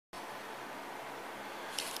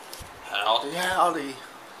Howdy, howdy.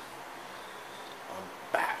 I'm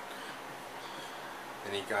back.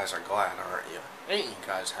 And you guys are glad, aren't you? Ain't you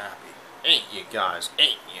guys happy? Ain't you guys?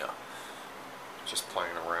 Ain't you? Just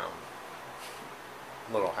playing around.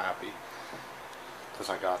 A little happy. Because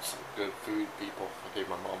I got some good food, people. I gave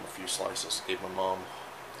my mom a few slices. Gave my mom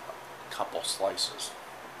a couple slices.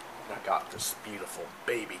 And I got this beautiful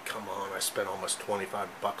baby. Come on, I spent almost 25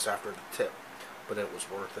 bucks after the tip. But it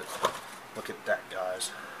was worth it. Look at that,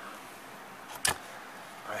 guys.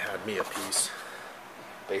 I had me a piece.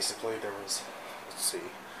 Basically, there was, let's see.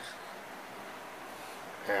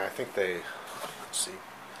 Yeah, I think let's see,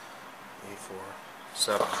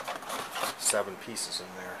 7 pieces in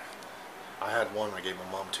there. I had one, I gave my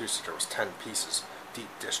mom 2, so there was 10 pieces. Deep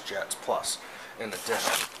dish jets plus. In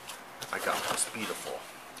addition, I got this beautiful,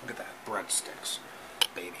 look at that, breadsticks,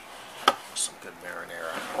 baby. Some good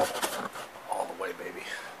marinara. All the way, baby.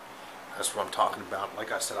 That's what I'm talking about.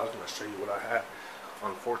 Like I said, I was going to show you what I had.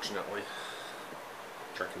 Unfortunately,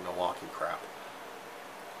 drinking Milwaukee crap.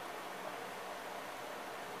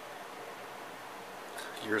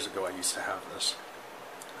 Years ago, I used to have this.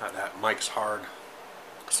 That Mike's Hard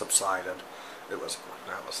subsided. That was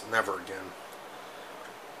never again.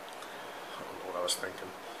 I don't know what I was thinking.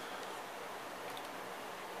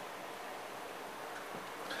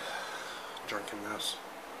 Drinking this.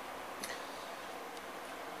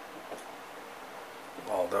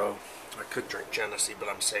 Although I could drink Genesee, but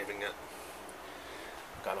I'm saving it.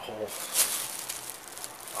 Got a whole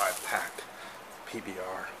 5-pack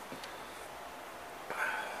PBR.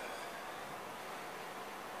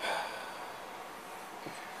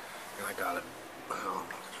 And I got it. I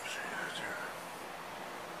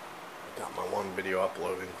got my one video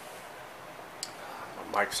uploading.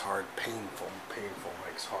 Mike's Hard, painful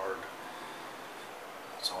Mike's Hard.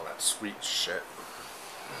 It's all that sweet shit.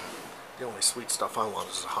 The only sweet stuff I want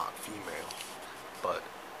is a hot female, but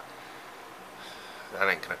that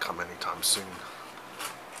ain't gonna come anytime soon.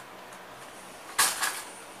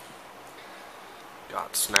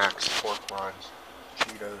 Got snacks, pork rinds,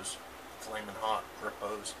 Cheetos, Flamin' Hot,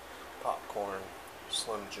 Grippos, popcorn,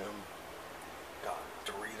 Slim Jim. Got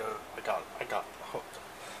Doritos. I got hooked.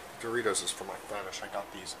 Doritos is for my fetish. I got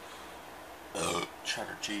these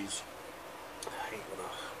cheddar cheese. I ain't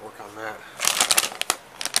gonna work on that.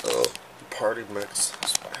 Party mix.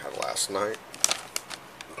 That's what I had last night.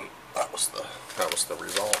 That was the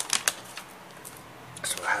result.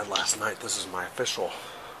 That's what I had last night. This is my official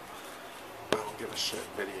I don't give a shit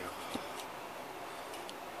video.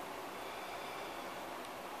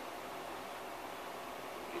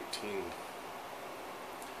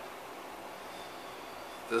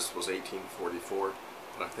 This was 1844,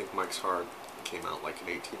 but I think Mike's Hard came out like in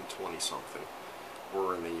 1820 something.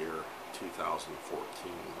 We're in the year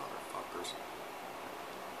 2014, motherfuckers.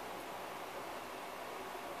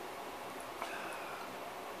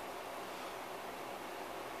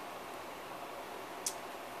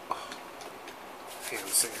 Hand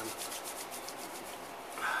sand.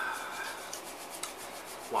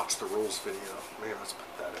 Watch the rules video. Man, that's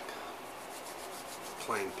pathetic.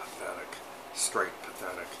 Plain pathetic. Straight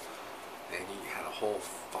pathetic. And you had a whole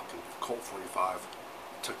fucking Colt 45.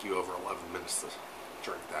 It took you over 11 minutes to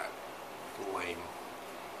drink that. Lame.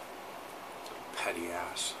 Petty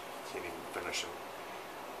ass. Can't even finish him.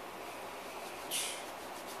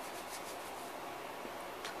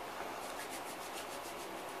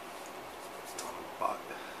 Dumb butt.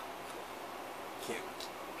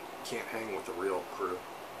 Can't hang with the real crew.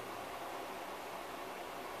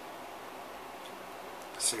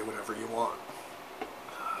 Say whatever you want.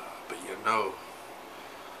 But you know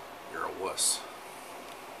you're a wuss.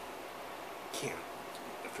 Can't.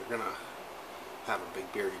 If you're gonna have a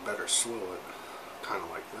big beer, you better swill it. Kind of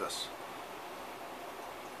like this.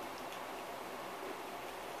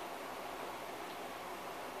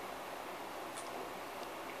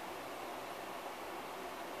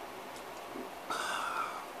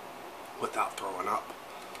 Without throwing up.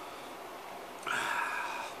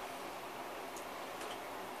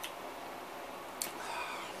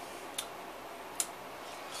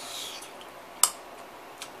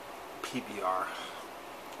 PBR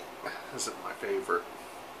isn't my favorite.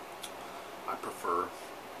 I prefer,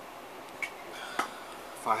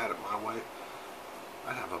 if I had it my way,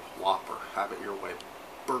 I'd have a Whopper. Have it your way.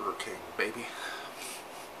 Burger King, baby.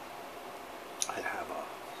 I'd have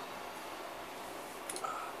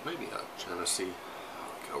maybe a Genesee,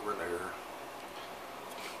 like over there.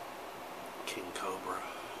 King Cobra.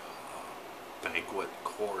 Banquet.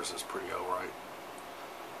 Coors is pretty alright.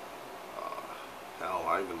 Hell,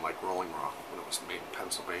 I even like Rolling Rock when it was made in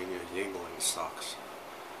Pennsylvania. Yingling sucks.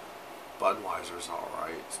 Budweiser's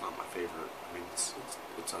alright. It's not my favorite. I mean, it's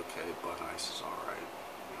okay. Bud Ice is alright.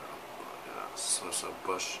 You know, but, so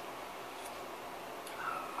Bush.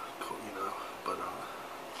 You know, but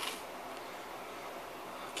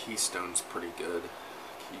Keystone's pretty good.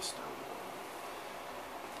 Keystone.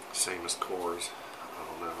 Same as Coors. I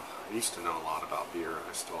don't know. I used to know a lot about beer.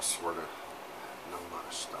 I still sort of know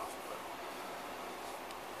my stuff, but.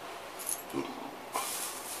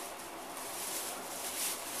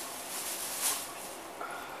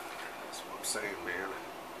 That's what I'm saying, man.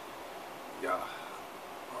 You gotta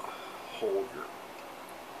hold your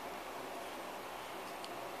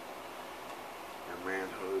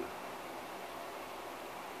manhood.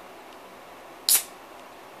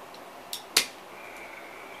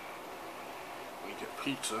 When you get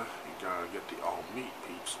pizza, you gotta get the all-meat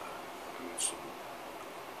pizza and some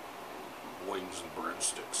wings and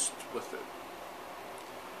breadsticks with it.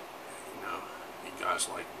 You know, you guys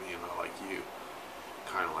like me and I like you.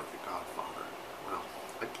 Kind of like The Godfather. Well,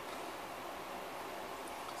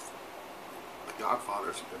 The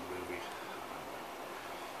Godfather's a good movie.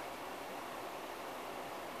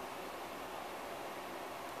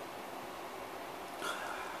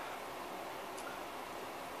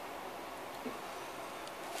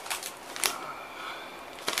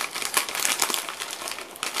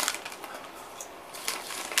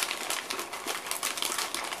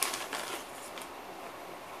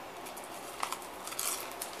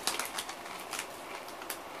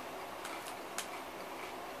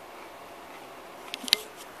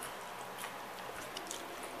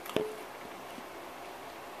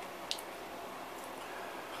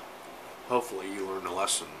 Hopefully you learned a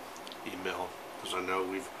lesson, email, because I know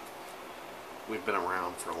we've been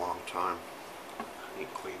around for a long time. I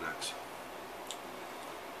need Kleenex.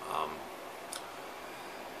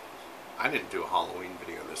 I didn't do a Halloween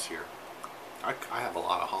video this year. I have a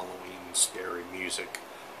lot of Halloween scary music.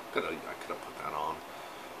 I could have put that on.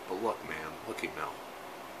 But look, man, look, email.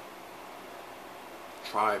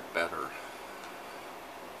 Try better.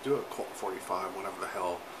 Do a Colt 45, whatever the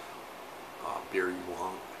hell beer you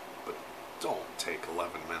want. But don't take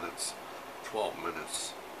 11 minutes, 12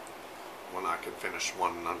 minutes, when I can finish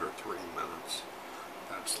one in under 3 minutes.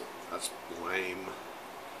 That's lame.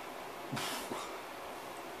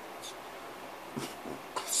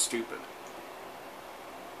 Stupid.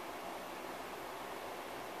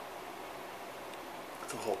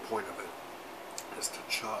 The whole point of it is to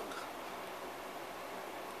chug.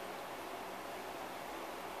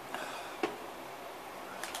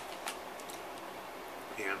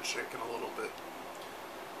 Shaking a little bit.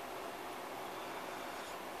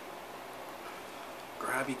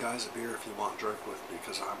 Grab you guys a beer if you want to drink with me,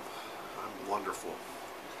 because I'm wonderful.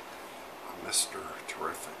 I'm Mr.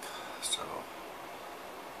 Terrific. So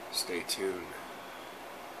stay tuned,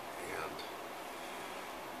 and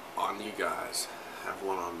on you guys, have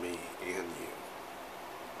one on me and you.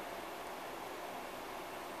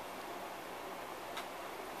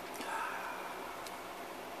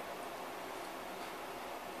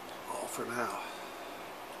 For now,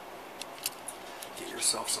 get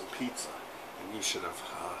yourself some pizza, and you should have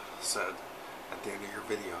said at the end of your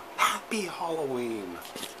video, Happy Halloween.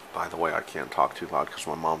 By the way, I can't talk too loud because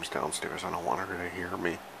my mom's downstairs. I don't want her to hear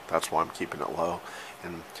me. That's why I'm keeping it low,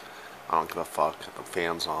 and I don't give a fuck. The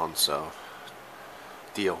fan's on, so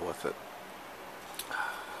deal with it.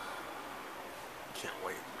 Can't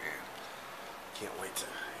wait, man. Can't wait to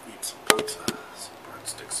eat some pizza, some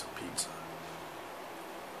breadsticks and pizza.